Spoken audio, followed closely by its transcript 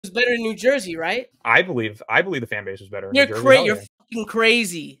better in New Jersey, right? I believe the fan base was better in New Jersey. You're fucking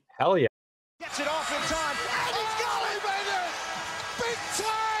crazy. Hell yeah. Gets it off in time. And he's got it, baby! Big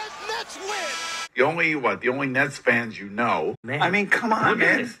time Nets win! The only Nets fans you know. Man. I mean, come on,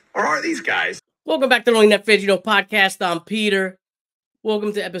 man. Or are these guys? Welcome back to the Only Net Fans You Know podcast. I'm Peter.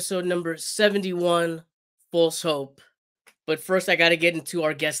 Welcome to episode number 71, False Hope. But first, I got to get into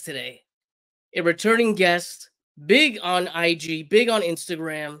our guest today. A returning guest, big on IG, big on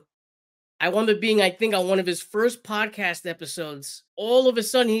Instagram. I wound up being, I think, on one of his first podcast episodes. All of a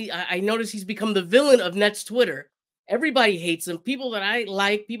sudden, I noticed he's become the villain of Nets Twitter. Everybody hates him. People that I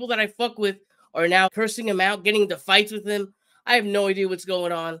like, people that I fuck with are now cursing him out, getting into fights with him. I have no idea what's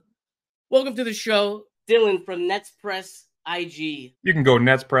going on. Welcome to the show, Dylan from NetsPressIG. You can go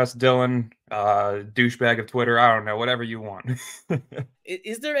NetsPress Dylan, douchebag of Twitter. I don't know, whatever you want.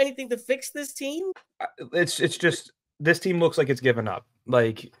 Is there anything to fix this team? It's just this team looks like it's given up.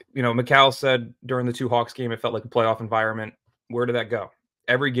 Like, you know, McCall said during the two Hawks game, it felt like a playoff environment. Where did that go?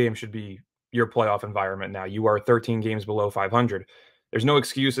 Every game should be your playoff environment now. You are 13 games below 500. There's no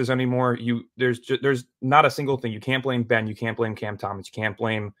excuses anymore. There's not a single thing. You can't blame Ben. You can't blame Cam Thomas. You can't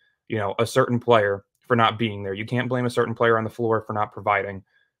blame, you know, a certain player for not being there. You can't blame a certain player on the floor for not providing.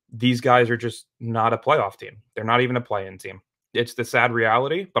 These guys are just not a playoff team. They're not even a play-in team. It's the sad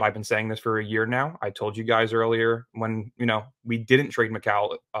reality, but I've been saying this for a year now. I told you guys earlier when, you know, we didn't trade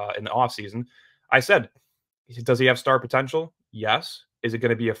McCall in the offseason. I said, does he have star potential? Yes. Is it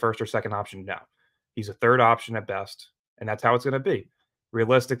going to be a first or second option? No. He's a third option at best, and that's how it's going to be.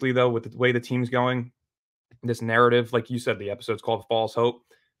 Realistically, though, with the way the team's going, this narrative, like you said, the episode's called False Hope.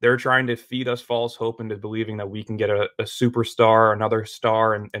 They're trying to feed us false hope into believing that we can get a superstar, another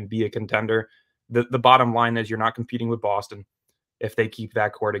star, and be a contender. The bottom line is you're not competing with Boston if they keep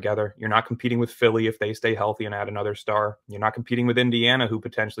that core together. You're not competing with Philly if they stay healthy and add another star. You're not competing with Indiana, who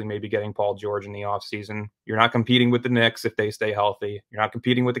potentially may be getting Paul George in the offseason. You're not competing with the Knicks if they stay healthy. You're not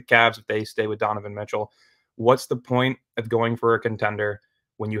competing with the Cavs if they stay with Donovan Mitchell. What's the point of going for a contender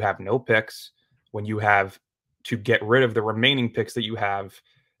when you have no picks, when you have to get rid of the remaining picks that you have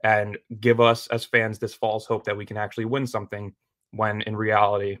and give us as fans this false hope that we can actually win something, when in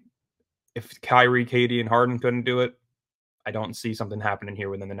reality, if Kyrie, KD, and Harden couldn't do it, I don't see something happening here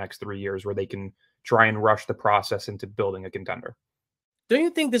within the next 3 years where they can try and rush the process into building a contender. Don't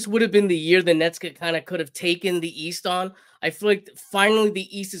you think this would have been the year the Nets could have taken the East on? I feel like finally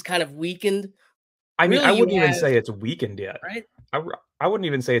the East is kind of weakened. I mean, I wouldn't even say it's weakened yet. Right? I wouldn't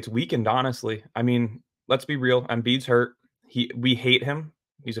even say it's weakened, honestly. I mean, let's be real. Embiid's hurt. We hate him.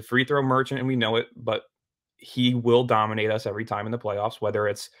 He's a free throw merchant, and we know it, but he will dominate us every time in the playoffs, whether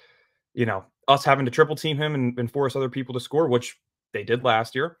it's, you know, us having to triple team him and force other people to score, which they did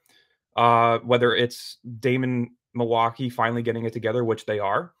last year, whether it's Damon Milwaukee finally getting it together, which they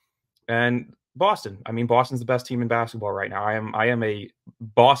are, and Boston. I mean, Boston's the best team in basketball right now. I am a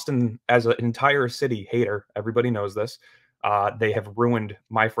Boston as an entire city hater. Everybody knows this. They have ruined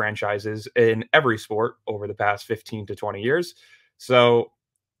my franchises in every sport over the past 15 to 20 years. So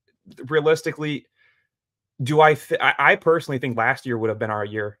realistically, I personally think last year would have been our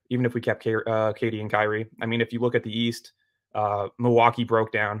year, even if we kept KD and Kyrie. I mean, if you look at the East, Milwaukee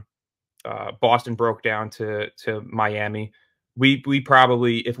broke down, Boston broke down to Miami. We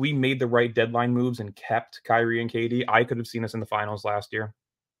probably, if we made the right deadline moves and kept Kyrie and KD, I could have seen us in the finals last year.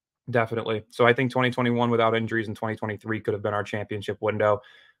 Definitely. So I think 2021 without injuries and 2023 could have been our championship window,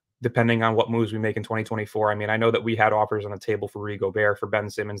 depending on what moves we make in 2024. I mean, I know that we had offers on the table for Rudy Gobert, for Ben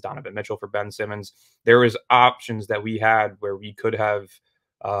Simmons, Donovan Mitchell for Ben Simmons. There was options that we had where we could have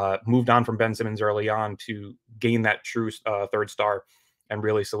moved on from Ben Simmons early on to gain that true third star and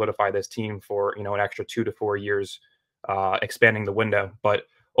really solidify this team for, you know, an extra 2 to 4 years, expanding the window. But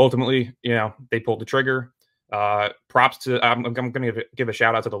ultimately, you know, they pulled the trigger. Props to, I'm going to give a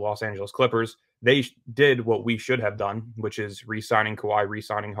shout out to the Los Angeles Clippers. They did what we should have done, which is re-signing Kawhi,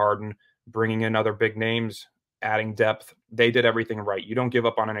 re-signing Harden, bringing in other big names, adding depth. They did everything right. You don't give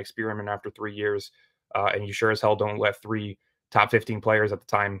up on an experiment after 3 years, and you sure as hell don't let 3 top 15 players at the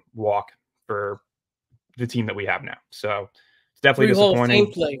time walk for the team that we have now. So it's definitely disappointing. Hall of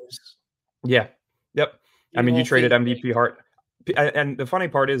Fame players. Yeah. Yep. I mean, you traded MVP Hart. And the funny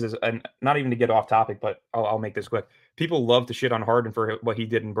part is, and not even to get off topic, but I'll make this quick. People love to shit on Harden for what he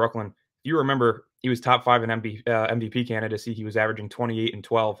did in Brooklyn. If you remember, he was top 5 in MVP candidacy. He was averaging 28 and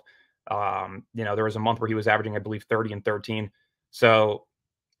 12. You know, there was a month where he was averaging, I believe, 30 and 13. So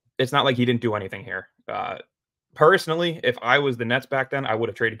it's not like he didn't do anything here. Personally, if I was the Nets back then, I would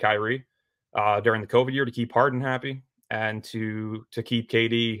have traded Kyrie during the COVID year to keep Harden happy and to keep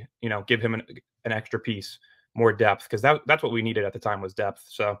KD, you know, give him an extra piece. more depth, because that's what we needed at the time, was depth.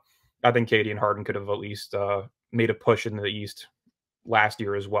 So I think Katie and Harden could have at least made a push in the East last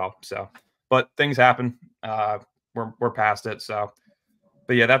year as well. So, but things happen. We're past it. So,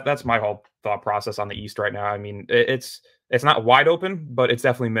 but yeah, that's my whole thought process on the East right now. I mean, it's not wide open, but it's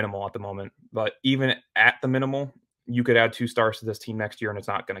definitely minimal at the moment. But even at the minimal, you could add 2 stars to this team next year, and it's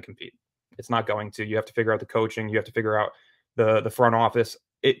not going to compete. It's not going to. You have to figure out the coaching. You have to figure out the front office.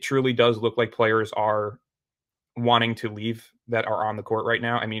 It truly does look like players are wanting to leave that are on the court right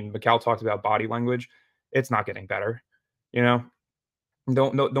now. I mean, Mikal talked about body language. It's not getting better. You know,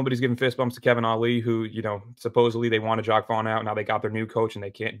 nobody's giving fist bumps to Kevin Ali, who, you know, supposedly they wanted Jacques Vaughn out. Now they got their new coach and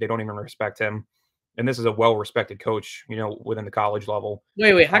they don't even respect him. And this is a well-respected coach, you know, within the college level.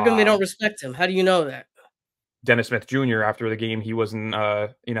 Wait, how come they don't respect him? How do you know that? Dennis Smith Jr., after the game, he wasn't,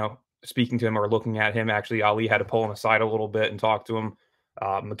 you know, speaking to him or looking at him. Actually, Ali had to pull him aside a little bit and talk to him.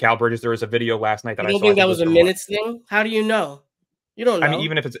 Mikal Bridges, there was a video last night that I saw. You don't think that was a minutes thing? How do you know? You don't know. I mean,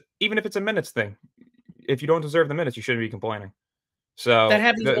 even if it's a minutes thing, if you don't deserve the minutes, you shouldn't be complaining. So that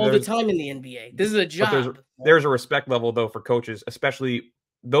happens all the time in the NBA. This is a job. There's a respect level, though, for coaches, especially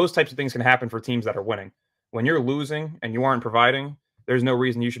those types of things can happen for teams that are winning. When you're losing and you aren't providing, there's no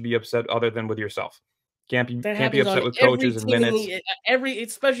reason you should be upset other than with yourself. Can't be upset with coaches and minutes.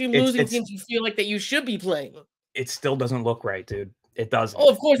 Especially losing teams, you feel like that you should be playing. It still doesn't look right, dude. It doesn't. Oh,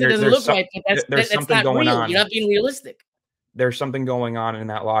 of course it doesn't look right, but that's something going on. You're not being realistic. There's something going on in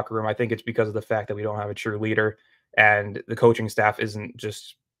that locker room. I think it's because of the fact that we don't have a true leader, and the coaching staff isn't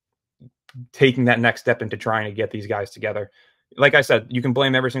just taking that next step into trying to get these guys together. Like I said, you can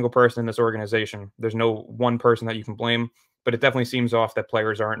blame every single person in this organization. There's no one person that you can blame, but it definitely seems off that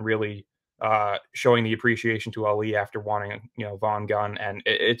players aren't really showing the appreciation to Ali after wanting, you know, Vaughn gone, and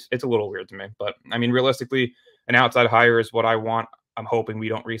it's a little weird to me. But I mean, realistically, an outside hire is what I want. I'm hoping we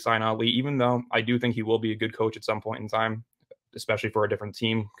don't re-sign Ali, even though I do think he will be a good coach at some point in time, especially for a different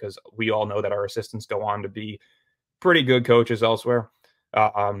team, because we all know that our assistants go on to be pretty good coaches elsewhere.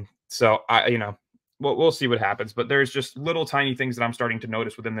 So you know, we'll see what happens. But there's just little tiny things that I'm starting to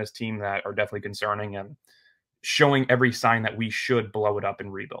notice within this team that are definitely concerning and showing every sign that we should blow it up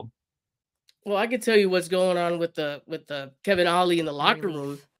and rebuild. Well, I can tell you what's going on with the Kevin Ali in the locker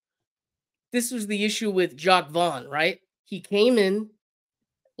room. This was the issue with Jacques Vaughn, right? He came in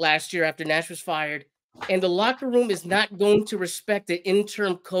last year after Nash was fired, and the locker room is not going to respect an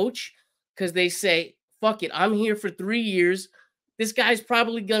interim coach because they say, fuck it, I'm here for 3 years. This guy's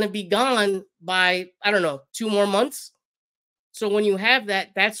probably going to be gone by, I don't know, 2 more months. So when you have that,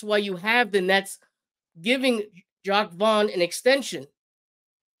 that's why you have the Nets giving Jacques Vaughn an extension.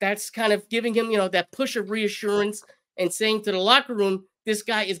 That's kind of giving him, you know, that push of reassurance and saying to the locker room, this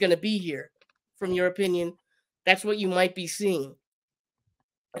guy is going to be here. From your opinion, that's what you might be seeing.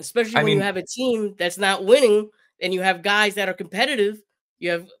 Especially when you have a team that's not winning and you have guys that are competitive.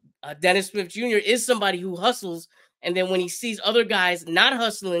 You have Dennis Smith Jr. is somebody who hustles. And then when he sees other guys not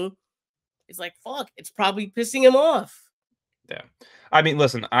hustling, it's like, fuck, it's probably pissing him off. Yeah. I mean,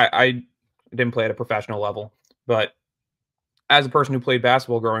 listen, I didn't play at a professional level, but as a person who played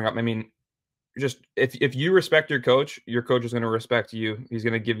basketball growing up, I mean, just if you respect your coach is going to respect you. He's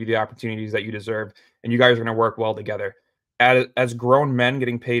going to give you the opportunities that you deserve, and you guys are going to work well together. As grown men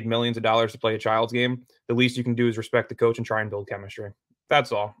getting paid millions of dollars to play a child's game, the least you can do is respect the coach and try and build chemistry.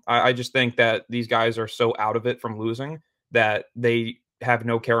 That's all. I just think that these guys are so out of it from losing that they have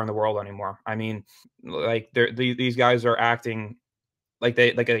no care in the world anymore. I mean, like these guys are acting like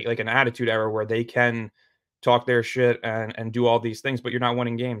an attitude era where they can talk their shit and do all these things, but you're not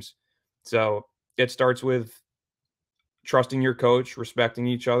winning games. So it starts with trusting your coach, respecting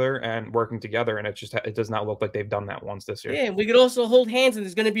each other, and working together. And it does not look like they've done that once this year. Yeah, we could also hold hands, and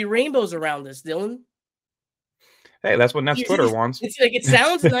there's going to be rainbows around us, Dylan. Hey, that's what Nets Twitter wants. It's like, it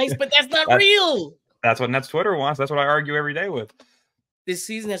sounds nice, but that's not real. That's what Nets Twitter wants. That's what I argue every day with. This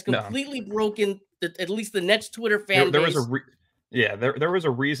season has completely broken at least the Nets Twitter fan base. There was a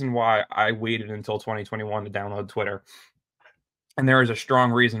reason why I waited until 2021 to download Twitter. And there is a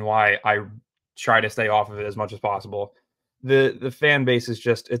strong reason why I try to stay off of it as much as possible. The fan base is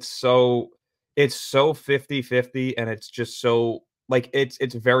just, it's so 50-50, and it's just so like it's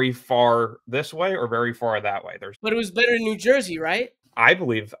very far this way or very far that way. But it was better in New Jersey, right? I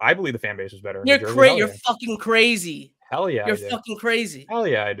believe the fan base was better. You're crazy. You're fucking crazy. Hell yeah, you're fucking crazy. Hell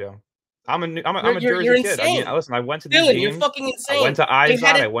yeah, I do. I'm a Jersey kid. I mean, listen, I went to these Dylan, games. You're fucking insane. I went to Izod.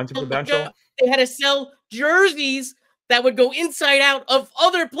 I went to Prudential. They had to sell jerseys that would go inside out of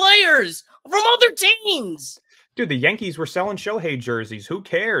other players from other teams. Dude, the Yankees were selling Shohei jerseys. Who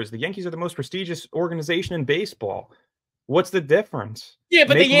cares? The Yankees are the most prestigious organization in baseball. What's the difference? Yeah,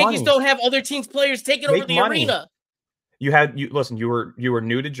 but Make the Yankees money. don't have other teams' players taking over Make the money. arena. Listen, you were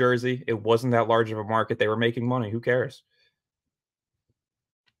new to Jersey. It wasn't that large of a market. They were making money. Who cares?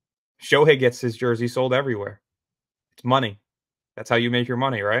 Shohei gets his jersey sold everywhere. It's money. That's how you make your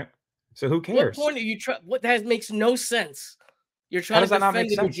money, right? So who cares? What point are you trying? What that makes no sense. You're How trying does to that not defend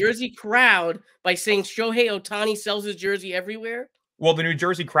make the New sense? Jersey crowd by saying Shohei Ohtani sells his jersey everywhere. Well, the New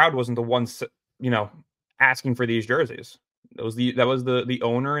Jersey crowd wasn't the ones, asking for these jerseys. That was the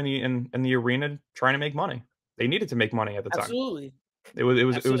owner in the arena trying to make money. They needed to make money at the time. Absolutely. It was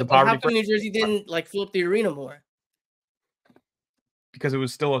a But poverty. how come New Jersey didn't fill up the arena more? Because it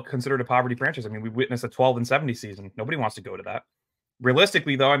was still considered a poverty franchise. I mean, we witnessed a 12-70 season. Nobody wants to go to that.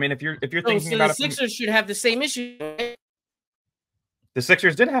 Realistically, though, I mean, if you're thinking about the Sixers should have the same issue. Right? The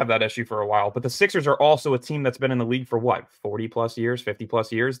Sixers did have that issue for a while, but the Sixers are also a team that's been in the league for what, 40 plus years, 50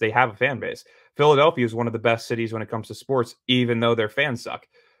 plus years. They have a fan base. Philadelphia is one of the best cities when it comes to sports, even though their fans suck.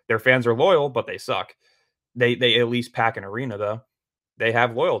 Their fans are loyal, but they suck. They at least pack an arena, though. They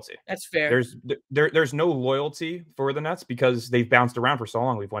have loyalty. That's fair. There's no loyalty for the Nets because they've bounced around for so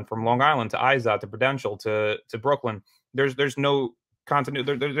long. We've went from Long Island to Izod to Prudential to Brooklyn. There's no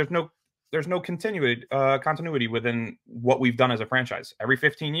continuity. There's no continuity within what we've done as a franchise. Every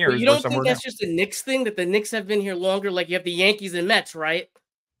 15 years, but you don't think that's just a Knicks thing, that the Knicks have been here longer? Like you have the Yankees and Mets, right?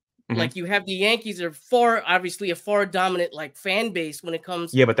 Mm-hmm. Like you have the Yankees are obviously a far dominant fan base when it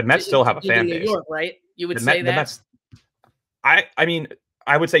comes. Yeah, but the Mets still have a fan base. New York, right? You would say that. The Mets, I mean,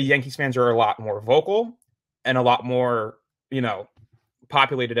 I would say Yankees fans are a lot more vocal and a lot more,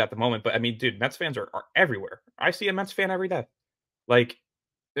 populated at the moment. But I mean, dude, Mets fans are everywhere. I see a Mets fan every day. Like,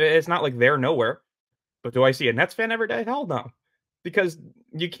 it's not like they're nowhere. But do I see a Nets fan every day? Hell no. Because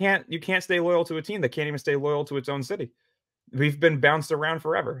you can't stay loyal to a team that can't even stay loyal to its own city. We've been bounced around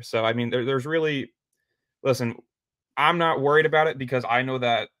forever. So, I mean, there's really, listen, I'm not worried about it because I know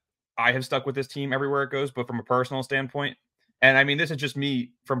that I have stuck with this team everywhere it goes. But from a personal standpoint, and I mean, this is just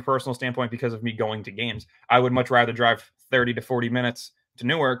me from a personal standpoint because of me going to games. I would much rather drive 30 to 40 minutes to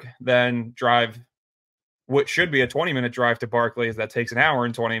Newark than drive what should be a 20-minute drive to Barclays that takes an hour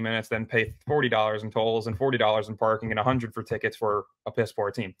and 20 minutes, then pay $40 in tolls and $40 in parking and $100 for tickets for a piss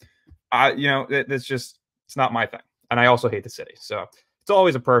poor team. It's not my thing. And I also hate the city. So it's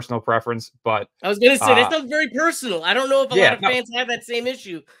always a personal preference, but I was going to say, that's not very personal. I don't know if a lot of fans have that same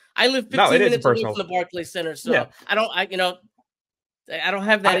issue. I live 15 minutes away from the Barclays Center. So I don't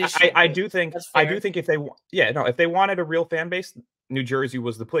have that issue. I do think if they wanted a real fan base, New Jersey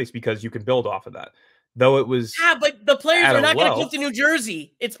was the place because you can build off of that. Though it was, but the players are not going to come to New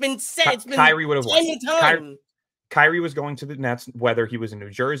Jersey. It's been set. It's been Kyrie would have won. Kyrie was going to the Nets, whether he was in New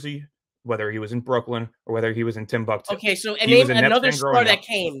Jersey, whether he was in Brooklyn, or whether he was in Timbuktu. Okay, so name another star that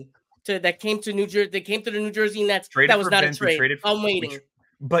came to New Jersey. They came to the New Jersey Nets. That was not a trade. I'm waiting.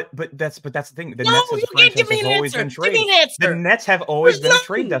 But that's the thing. The Nets as a franchise have always been trade. The Nets have always been a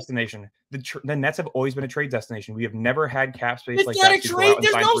trade destination. The Nets have always been a trade destination. We have never had cap space like that. It's not a trade.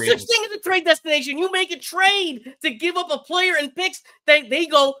 There's no such thing as a trade destination. You make a trade to give up a player and picks that they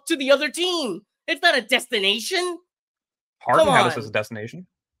go to the other team. It's not a destination. Harden had us as a destination,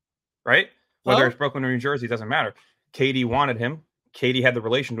 right? Whether it's Brooklyn or New Jersey, it doesn't matter. KD wanted him. KD had the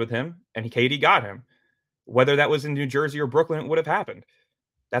relation with him, and KD got him. Whether that was in New Jersey or Brooklyn, it would have happened.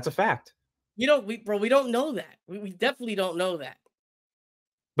 That's a fact. We don't know that. We definitely don't know that.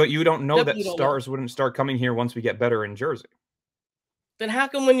 But you don't know that stars wouldn't start coming here once we get better in Jersey. Then how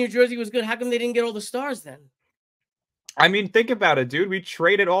come when New Jersey was good, how come they didn't get all the stars then? I mean, think about it, dude. We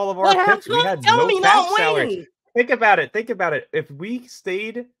traded all of our picks. We had no cap salary. Think about it. If we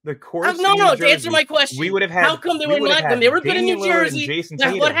stayed the course, no. To answer my question, we would have had. How come they were not when they were good in New Jersey? Jason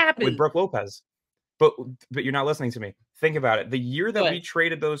That's what happened with Brook Lopez. But you're not listening to me. Think about it. The year that we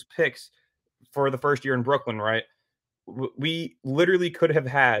traded those picks for the first year in Brooklyn, right? We literally could have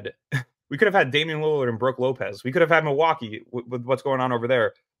had Damian Lillard and Brook Lopez. We could have had Milwaukee with what's going on over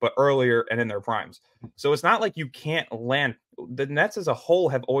there, but earlier and in their primes. So it's not like you can't land. The Nets as a whole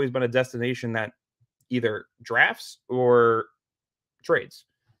have always been a destination that either drafts or trades.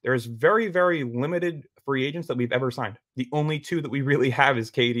 There's very, very limited free agents that we've ever signed. The only two that we really have is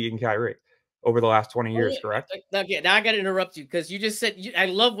KD and Kyrie over the last 20 years, correct? Okay, now I got to interrupt you because you just said, I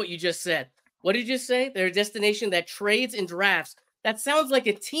love what you just said. What did you say? They're a destination that trades and drafts. That sounds like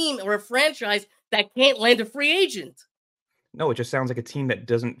a team or a franchise that can't land a free agent. No, it just sounds like a team that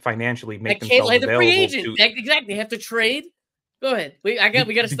doesn't financially make themselves available. Can't land a free agent. Exactly. They have to trade. Go ahead. We got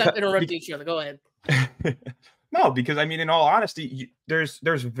to stop interrupting each other. Go ahead. No, because I mean, in all honesty, there's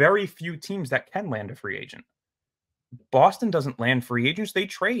very few teams that can land a free agent. Boston doesn't land free agents; they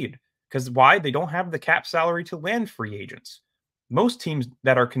trade. Because why? They don't have the cap salary to land free agents. Most teams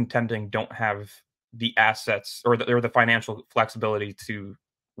that are contending don't have the assets or the financial flexibility to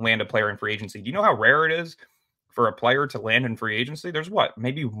land a player in free agency. Do you know how rare it is for a player to land in free agency? There's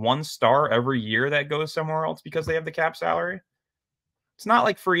maybe one star every year that goes somewhere else because they have the cap salary. It's not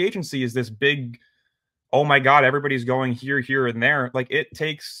like free agency is this big, oh my God, everybody's going here, and there. Like it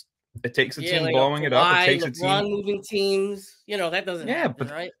takes a team like blowing it up. It takes a team moving teams. That doesn't happen,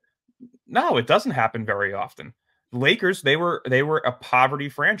 but right? No, it doesn't happen very often. Lakers, they were a poverty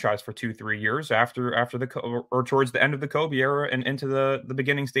franchise for 2-3 years after the or towards the end of the Kobe era and into the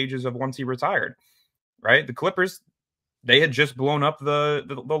beginning stages of once he retired. Right? The Clippers, they had just blown up the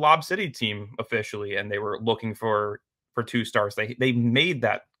Lob City team officially, and they were looking for 2 stars. They made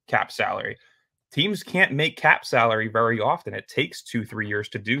that cap salary. Teams can't make cap salary very often. It takes 2-3 years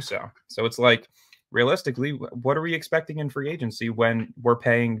to do so. So it's like, realistically, what are we expecting in free agency when we're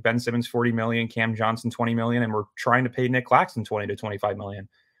paying Ben Simmons $40 million, Cam Johnson $20 million, and we're trying to pay Nic Claxton $20 to $25 million?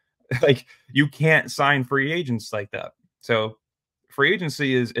 Like, you can't sign free agents like that. So free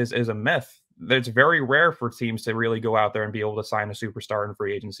agency is a myth. It's very rare for teams to really go out there and be able to sign a superstar in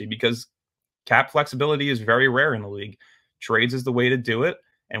free agency because cap flexibility is very rare in the league. Trades is the way to do it,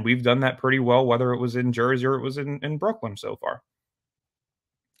 and we've done that pretty well, whether it was in Jersey or it was in Brooklyn so far.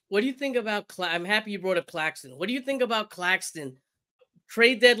 What do you think about I'm happy you brought up Claxton. What do you think about Claxton?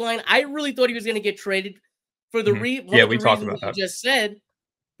 Trade deadline. I really thought he was going to get traded for the we talked about that. You just said.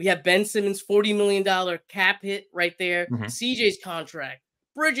 We have Ben Simmons' $40 million cap hit right there. CJ's contract,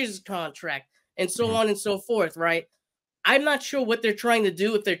 Bridges' contract, and so on and so forth, right? I'm not sure what they're trying to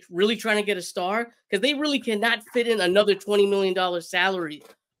do if they're really trying to get a star because they really cannot fit in another $20 million salary.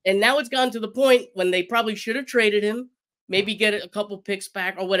 And now it's gotten to the point when they probably should have traded him. Maybe get a couple picks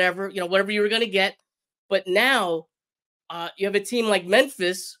back or whatever, whatever you were going to get. But now you have a team like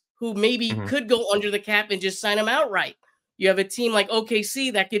Memphis who maybe could go under the cap and just sign him outright. You have a team like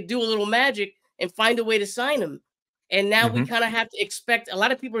OKC that could do a little magic and find a way to sign him. And now we kind of have to expect, a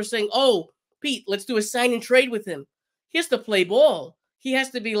lot of people are saying, oh, Pete, let's do a sign and trade with him. He has to play ball. He has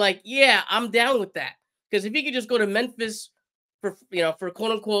to be like, yeah, I'm down with that. Because if he could just go to Memphis for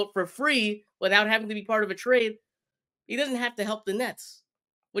quote unquote, for free without having to be part of a trade, he doesn't have to help the Nets.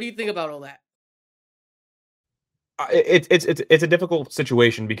 What do you think about all that? It's a difficult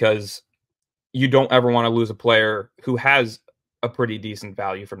situation because you don't ever want to lose a player who has a pretty decent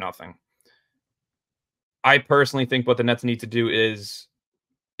value for nothing. I personally think what the Nets need to do is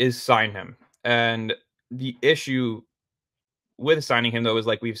sign him. And the issue with signing him, though, is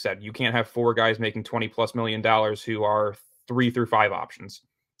like we've said, you can't have 4 guys making $20+ million who are 3 through 5 options.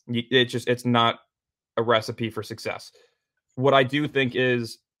 It's not a recipe for success. What I do think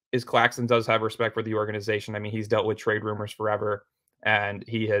is Claxton does have respect for the organization. I mean, he's dealt with trade rumors forever, and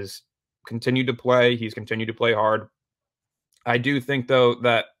he has continued to play. He's continued to play hard. I do think, though,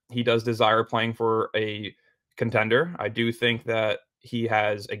 that he does desire playing for a contender. I do think that he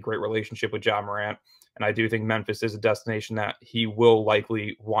has a great relationship with Ja Morant, and I do think Memphis is a destination that he will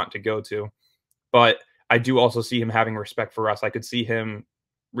likely want to go to. But I do also see him having respect for us. I could see him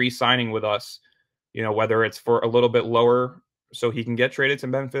re-signing with us, whether it's for a little bit lower so he can get traded to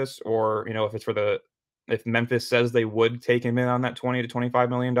Memphis, or, if Memphis says they would take him in on that $20 to $25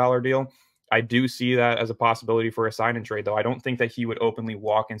 million deal. I do see that as a possibility for a sign and trade, though. I don't think that he would openly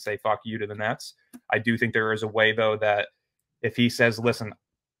walk and say, fuck you to the Nets. I do think there is a way, though, that if he says, listen,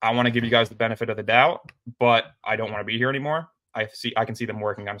 I want to give you guys the benefit of the doubt, but I don't want to be here anymore, I can see them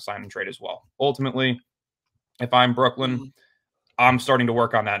working on a sign and trade as well. Ultimately, if I'm Brooklyn, I'm starting to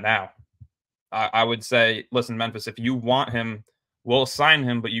work on that now. I would say, listen, Memphis, if you want him, we'll sign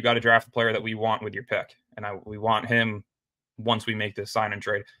him, but you got to draft the player that we want with your pick. And we want him once we make this sign and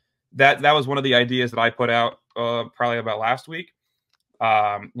trade. That was one of the ideas that I put out probably about last week.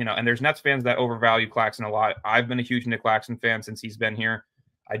 And there's Nets fans that overvalue Claxton a lot. I've been a huge Nic Claxton fan since he's been here.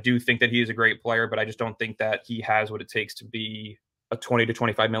 I do think that he is a great player, but I just don't think that he has what it takes to be a $20 to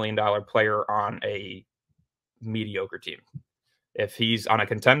 $25 million player on a mediocre team. If he's on a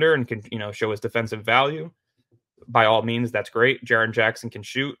contender and can, show his defensive value, by all means, that's great. Jaren Jackson can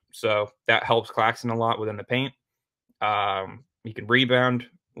shoot, so that helps Claxton a lot within the paint. He can rebound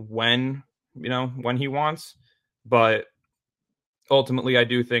when he wants, but ultimately, I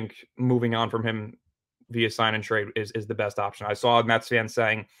do think moving on from him via sign and trade is the best option. I saw Nets fans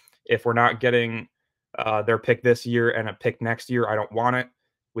saying, if we're not getting their pick this year and a pick next year, I don't want it.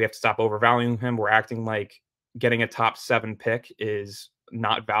 We have to stop overvaluing him. We're acting like getting a top 7 pick is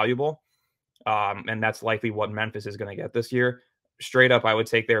not valuable. And that's likely what Memphis is going to get this year. Straight up, I would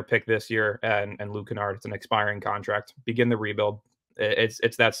take their pick this year and Luke Kennard. It's an expiring contract. Begin the rebuild.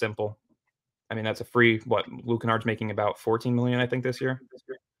 It's that simple. I mean, that's a free what Luke Kennard's making about 14 million, I think, this year.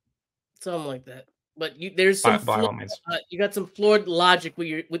 Something like that. But there's some By all means. you got some flawed logic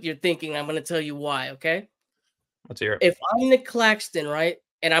with your thinking. I'm going to tell you why. Okay. Let's hear it. If I'm Nic Claxton, right,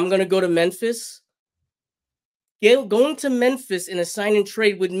 and I'm going to go to Memphis, going to Memphis in a sign and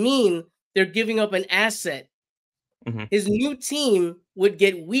trade would mean they're giving up an asset. His new team would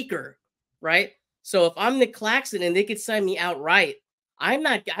get weaker, right? So if I'm Nic Claxton and they could sign me outright, I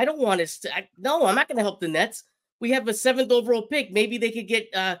don't want to. No, I'm not going to help the Nets. We have a 7th overall pick. Maybe they could get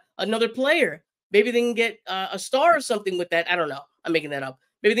another player. Maybe they can get a star or something with that. I don't know. I'm making that up.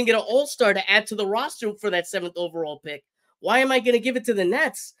 Maybe they can get an all-star to add to the roster for that 7th overall pick. Why am I going to give it to the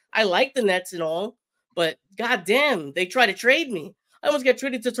Nets? I like the Nets and all, but goddamn, they try to trade me. I almost got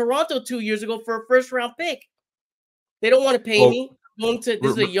traded to Toronto 2 years ago for a first-round pick. They don't want to pay me. This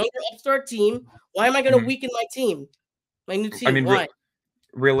is a younger upstart team. Why am I going to weaken my team? My new team. I mean, why?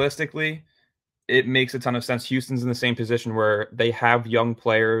 Realistically, it makes a ton of sense. Houston's in the same position where they have young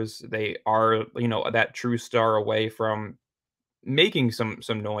players. They are, that true star away from making some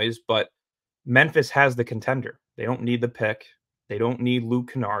noise, but Memphis has the contender. They don't need the pick. They don't need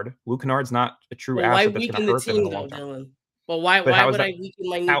Luke Kennard. Luke Kennard's not a true asset that's going to hurt them in the long term. Dylan? Well, why would I weaken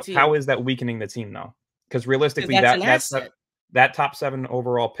my new team? How is that weakening the team, though? Because realistically, that top 7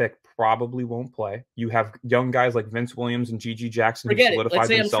 overall pick probably won't play. You have young guys like Vince Williams and Gigi Jackson who solidified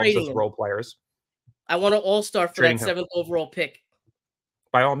themselves as role players. I want an all-star for that 7th overall pick.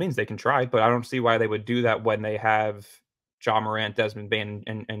 By all means, they can try, but I don't see why they would do that when they have Ja Morant, Desmond Bane,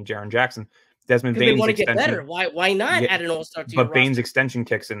 and Jaren Jackson. Desmond Bane's want to get better. Why not add an all-star to your roster? But Bane's extension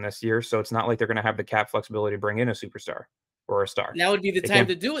kicks in this year, so it's not like they're going to have the cap flexibility to bring in a superstar or a star. Now would be the time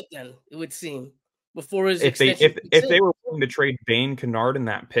to do it then, it would seem. Before his if they were willing to trade Bane, Kennard in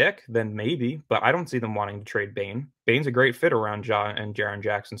that pick, then maybe. But I don't see them wanting to trade Bane. Bane's a great fit around Ja and Jaren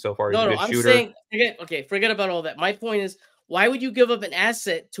Jackson so far. He's a good shooter. Saying forget about all that. My point is, why would you give up an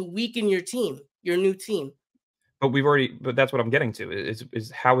asset to weaken your team, your new team? But that's what I'm getting to.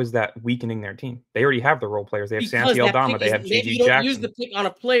 Is how is that weakening their team? They already have the role players. They have Santi Aldama. They have Gigi Jackson. You don't use the pick on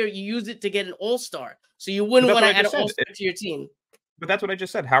a player. You use it to get an all-star. So you wouldn't want to add an all-star to your team. But that's what I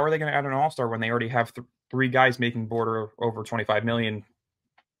just said. How are they going to add an all-star when they already have 3 guys making border over 25 million?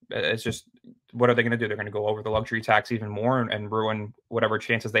 It's just, what are they going to do? They're going to go over the luxury tax even more and ruin whatever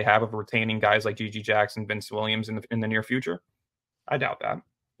chances they have of retaining guys like Gigi Jackson, Vince Williams in the near future. I doubt that.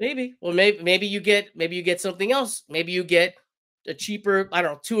 Maybe. Well, maybe you get something else. Maybe you get a cheaper, I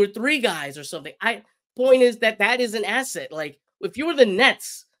don't know, 2 or 3 guys or something. Point is that is an asset. Like if you were the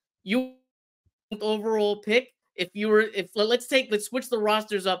Nets, you overall pick. Let's switch the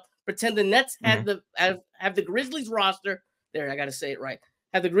rosters up. Pretend the Nets had have the Grizzlies roster. There, I got to say it right.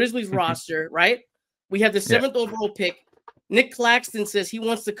 Have the Grizzlies roster, right? We have the 7th overall pick. Nic Claxton says he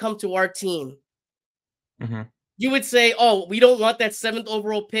wants to come to our team. You would say, oh, we don't want that 7th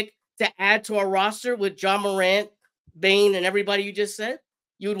overall pick to add to our roster with Ja Morant, Bane, and everybody you just said?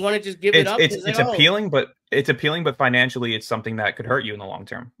 You would want to just give it up? It's appealing, but financially it's something that could hurt you in the long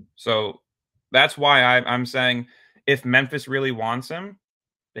term. So that's why I'm saying if Memphis really wants him,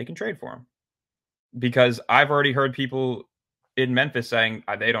 they can trade for him. Because I've already heard people in Memphis saying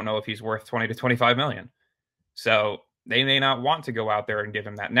they don't know if he's worth 20 to 25 million. So they may not want to go out there and give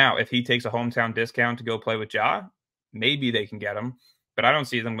him that. Now, if he takes a hometown discount to go play with Ja, maybe they can get him. But I don't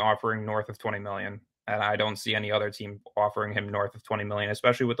see them offering north of 20 million. And I don't see any other team offering him north of 20 million,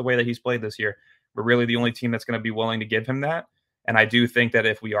 especially with the way that he's played this year. We're really the only team that's going to be willing to give him that. And I do think that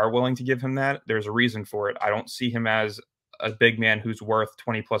if we are willing to give him that, there's a reason for it. I don't see him as a big man who's worth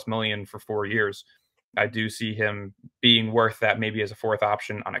 20 plus million for 4 years. I do see him being worth that maybe as a 4th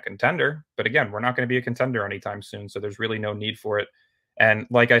option on a contender. But again, we're not going to be a contender anytime soon. So there's really no need for it. And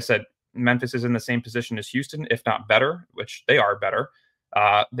like I said, Memphis is in the same position as Houston, if not better, which they are better.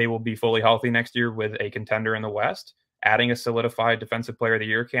 They will be fully healthy next year with a contender in the West. Adding a solidified Defensive Player of the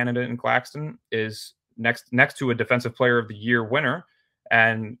Year candidate in Claxton is next to a Defensive Player of the Year winner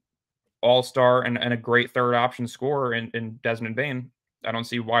and all-star and a great 3rd option scorer in Desmond Bane. I don't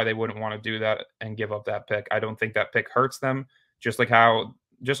see why they wouldn't want to do that and give up that pick. I don't think that pick hurts them, just like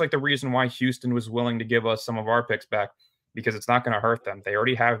the reason why Houston was willing to give us some of our picks back, because it's not going to hurt them. They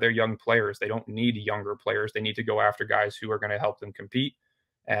already have their young players. They don't need younger players. They need to go after guys who are going to help them compete.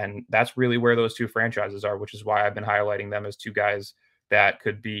 And that's really where those 2 franchises are, which is why I've been highlighting them as 2 guys that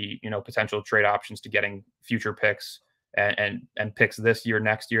could be, potential trade options to getting future picks and picks this year,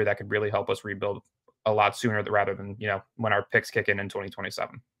 next year that could really help us rebuild a lot sooner rather than, when our picks kick in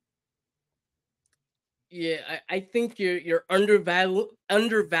 2027. Yeah, I think you're undervaluing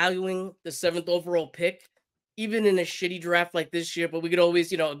the 7th overall pick. even in a shitty draft like this year, but we could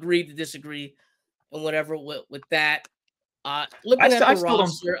always, agree to disagree and whatever with that. Looking at the still don't.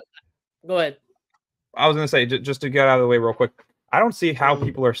 roster, go ahead. I was going to say, just to get out of the way real quick, I don't see how Mhm.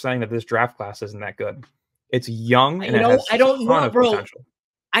 people are saying that this draft class isn't that good. It's young and You it know, has I don't a ton know, of bro. potential.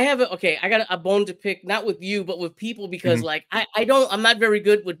 I got a bone to pick, not with you, but with people, because Mhm. I'm not very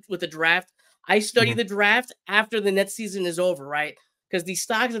good with the draft. I study Mhm. the draft after the Nets season is over, right? Because these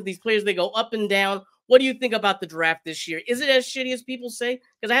stocks of these players, they go up and down. What do you think about the draft this year? Is it as shitty as people say?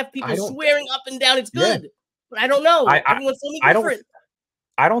 Because I have people I don't. swearing up and down it's Yeah. good, but I don't know. I Everyone's telling me I don't. different.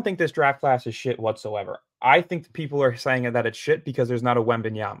 I don't think this draft class is shit whatsoever. I think people are saying that it's shit because there's not a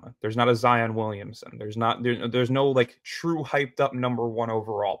Wembanyama, there's not a Zion Williamson, there's no like true hyped up number one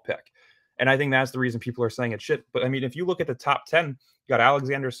overall pick, and I think that's the reason people are saying it's shit. But I mean, if you look at the top 10, you got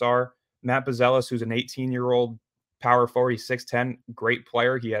Alexander Sarr, Matt Bazelis, who's an 18-year-old power forward, 6'10", great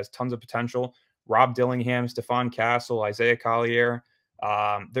player. He has tons of potential. Rob Dillingham, Stephon Castle, Isaiah Collier.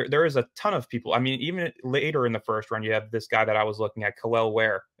 There is a ton of people. I mean, even later in the first round, you have this guy that I was looking at, Khalil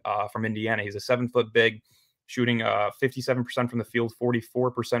Ware from Indiana. He's a 7-foot big, shooting 57% from the field,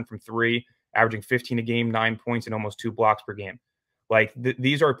 44% from three, averaging 15 a game, 9 points, and almost 2 blocks per game. Like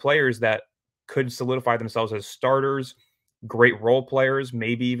these are players that could solidify themselves as starters, great role players,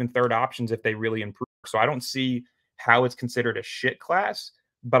 maybe even third options if they really improve. So I don't see how it's considered a shit class,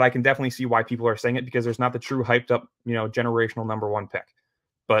 but I can definitely see why people are saying it because there's not the true hyped up, generational number one pick.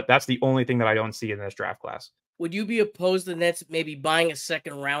 But that's the only thing that I don't see in this draft class. Would you be opposed to the Nets maybe buying a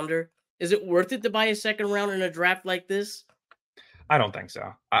second rounder? Is it worth it to buy a second rounder in a draft like this? I don't think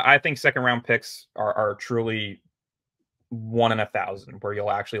so. I think second round picks are truly 1 in 1,000 where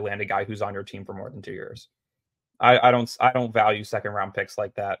you'll actually land a guy who's on your team for more than 2 years. I don't value second round picks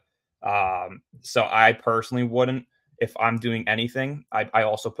like that. So I personally wouldn't. If I'm doing anything, I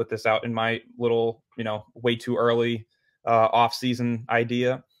also put this out in my little, way too early off-season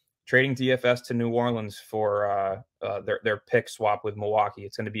idea. Trading DFS to New Orleans for their pick swap with Milwaukee.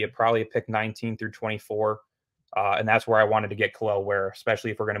 It's going to be probably a pick 19 through 24. And that's where I wanted to get Khalil Ware,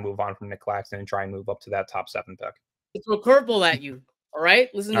 especially if we're going to move on from Nic Claxton and try and move up to that top 7 pick. Throw a curveball at you. All right,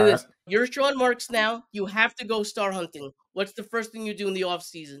 listen to All this. right. You're Sean Marks now. You have to go star hunting. What's the first thing you do in the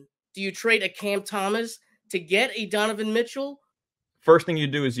offseason? Do you trade a Cam Thomas to get a Donovan Mitchell? First thing you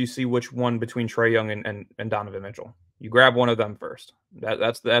do is you see which one between Trae Young and Donovan Mitchell. You grab one of them first.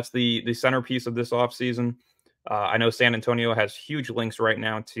 That's the centerpiece of this offseason. I know San Antonio has huge links right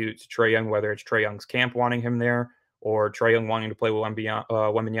now to Trae Young, whether it's Trae Young's camp wanting him there or Trae Young wanting to play with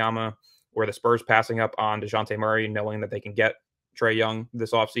Wembanyama, or the Spurs passing up on DeJounte Murray, knowing that they can get Trae Young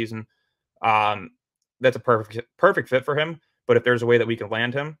this offseason. That's a perfect fit for him. But if there's a way that we can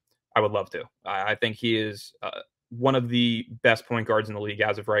land him, I would love to. I think he is one of the best point guards in the league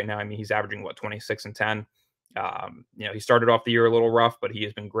as of right now. I mean, he's averaging 26 and 10. He started off the year a little rough, but he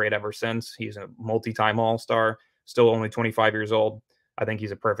has been great ever since. He's a multi-time All-Star, still only 25 years old. I think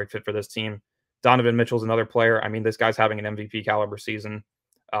he's a perfect fit for this team. Donovan Mitchell's another player. I mean, this guy's having an MVP caliber season.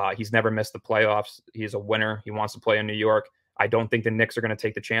 He's never missed the playoffs. He's a winner. He wants to play in New York. I don't think the Knicks are going to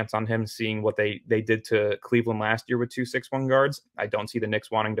take the chance on him, seeing what they did to Cleveland last year with 2 6'1" guards. I don't see the Knicks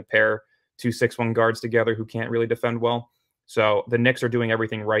wanting to pair 2 6'1" guards together who can't really defend well. So the Knicks are doing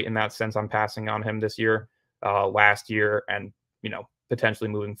everything right in that sense. I'm passing on him this year, last year, and potentially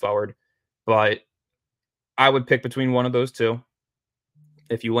moving forward. But I would pick between one of those two.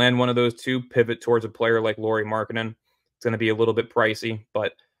 If you land one of those two, pivot towards a player like Lauri Markkanen. It's going to be a little bit pricey,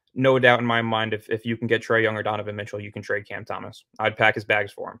 but no doubt in my mind, if you can get Trae Young or Donovan Mitchell, you can trade Cam Thomas. I'd pack his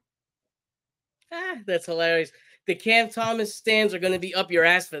bags for him. That's hilarious. The Cam Thomas stands are going to be up your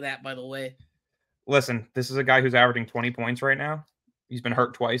ass for that, by the way. Listen, this is a guy who's averaging 20 points right now. He's been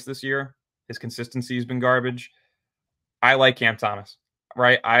hurt twice this year. His consistency has been garbage. I like Cam Thomas,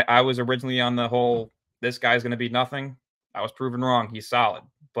 right? I was originally on the whole, this guy's going to be nothing. I was proven wrong. He's solid,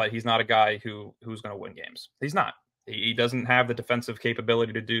 but he's not a guy who's going to win games. He's not. He doesn't have the defensive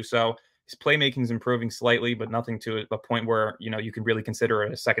capability to do so. His playmaking is improving slightly, but nothing to a point where, you can really consider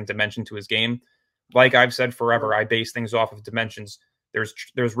it a second dimension to his game. Like I've said forever, I base things off of dimensions.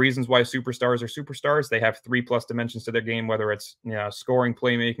 There's reasons why superstars are superstars. They have 3+ dimensions to their game, whether it's scoring,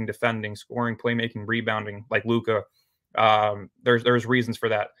 playmaking, defending, scoring, playmaking, rebounding, like Luka. There's reasons for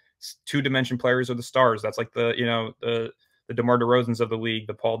that. 2-dimension players are the stars. That's like the DeMar DeRozans of the league.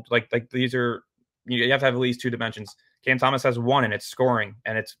 The Paul like these are you have to have at least 2 dimensions. Cam Thomas has 1, and it's scoring,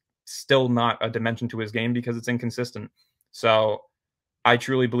 and it's still not a dimension to his game because it's inconsistent. So I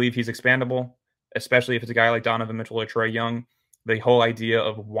truly believe he's expandable, especially if it's a guy like Donovan Mitchell or Trae Young. The whole idea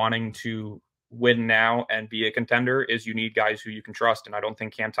of wanting to win now and be a contender is you need guys who you can trust, and I don't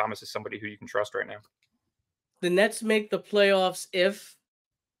think Cam Thomas is somebody who you can trust right now. The Nets make the playoffs if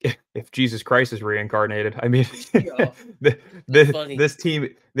Jesus Christ is reincarnated. I mean, Yo, funny. this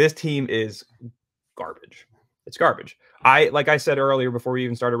team is garbage. It's garbage. Like I said earlier before we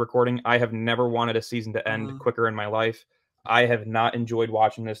even started recording, I have never wanted a season to end quicker in my life. I have not enjoyed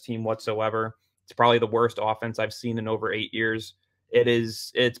watching this team whatsoever. It's probably the worst offense I've seen in over 8 years.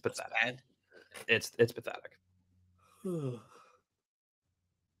 It's pathetic. It's pathetic.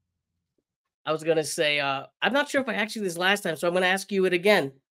 I was gonna say, I'm not sure if I asked you this last time, so I'm gonna ask you it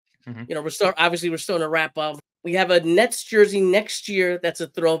again. Mhm. You know, we're starting to wrap up. We have a Nets jersey next year that's a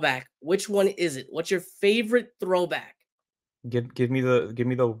throwback. Which one is it? What's your favorite throwback? Give me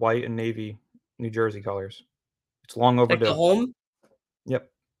the white and navy New Jersey colors. It's long Like overdue. the home?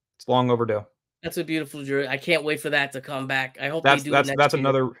 Yep. It's long overdue. That's a beautiful jersey. I can't wait for that to come back. I hope they do it next that's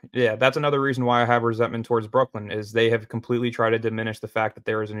year. that's another reason why I have resentment towards Brooklyn is they have completely tried to diminish the fact that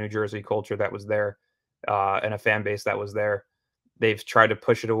there was a New Jersey culture that was there, and a fan base that was there. They've tried to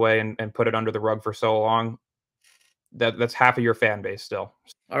push it away and put it under the rug for so long. That's half of your fan base still.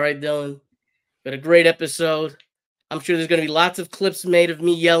 All right, Dylan. Been a great episode. I'm sure there's going to be lots of clips made of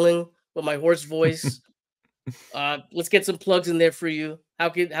me yelling with my hoarse voice. Let's get some plugs in there for you. How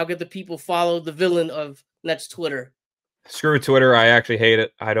could the people follow the villain of Nets Twitter? Screw Twitter. I actually hate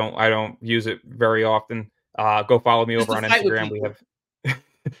it. I don't use it very often. Go follow me over on Instagram. We have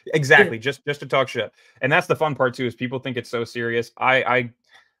exactly just to talk shit. And that's the fun part too, is people think it's so serious. I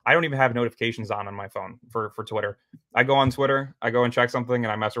don't even have notifications on my phone for Twitter. I go on Twitter, I go and check something,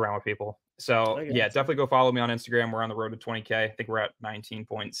 and I mess around with people. So yeah, definitely go follow me on Instagram. We're on the road to 20K. I think we're at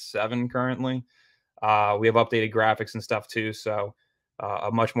 19.7 currently. We have updated graphics and stuff too, so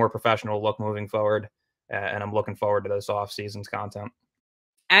a much more professional look moving forward. And I'm looking forward to this off-season's content.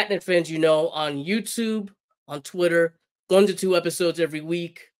 At NetsFansYouKnow on YouTube, on Twitter, 1 to 2 episodes every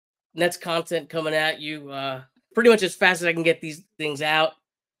week. Nets content coming at you pretty much as fast as I can get these things out.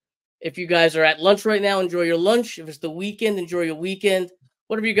 If you guys are at lunch right now, enjoy your lunch. If it's the weekend, enjoy your weekend.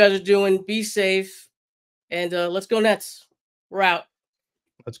 Whatever you guys are doing, be safe. And let's go Nets. We're out.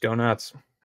 Let's go Nets.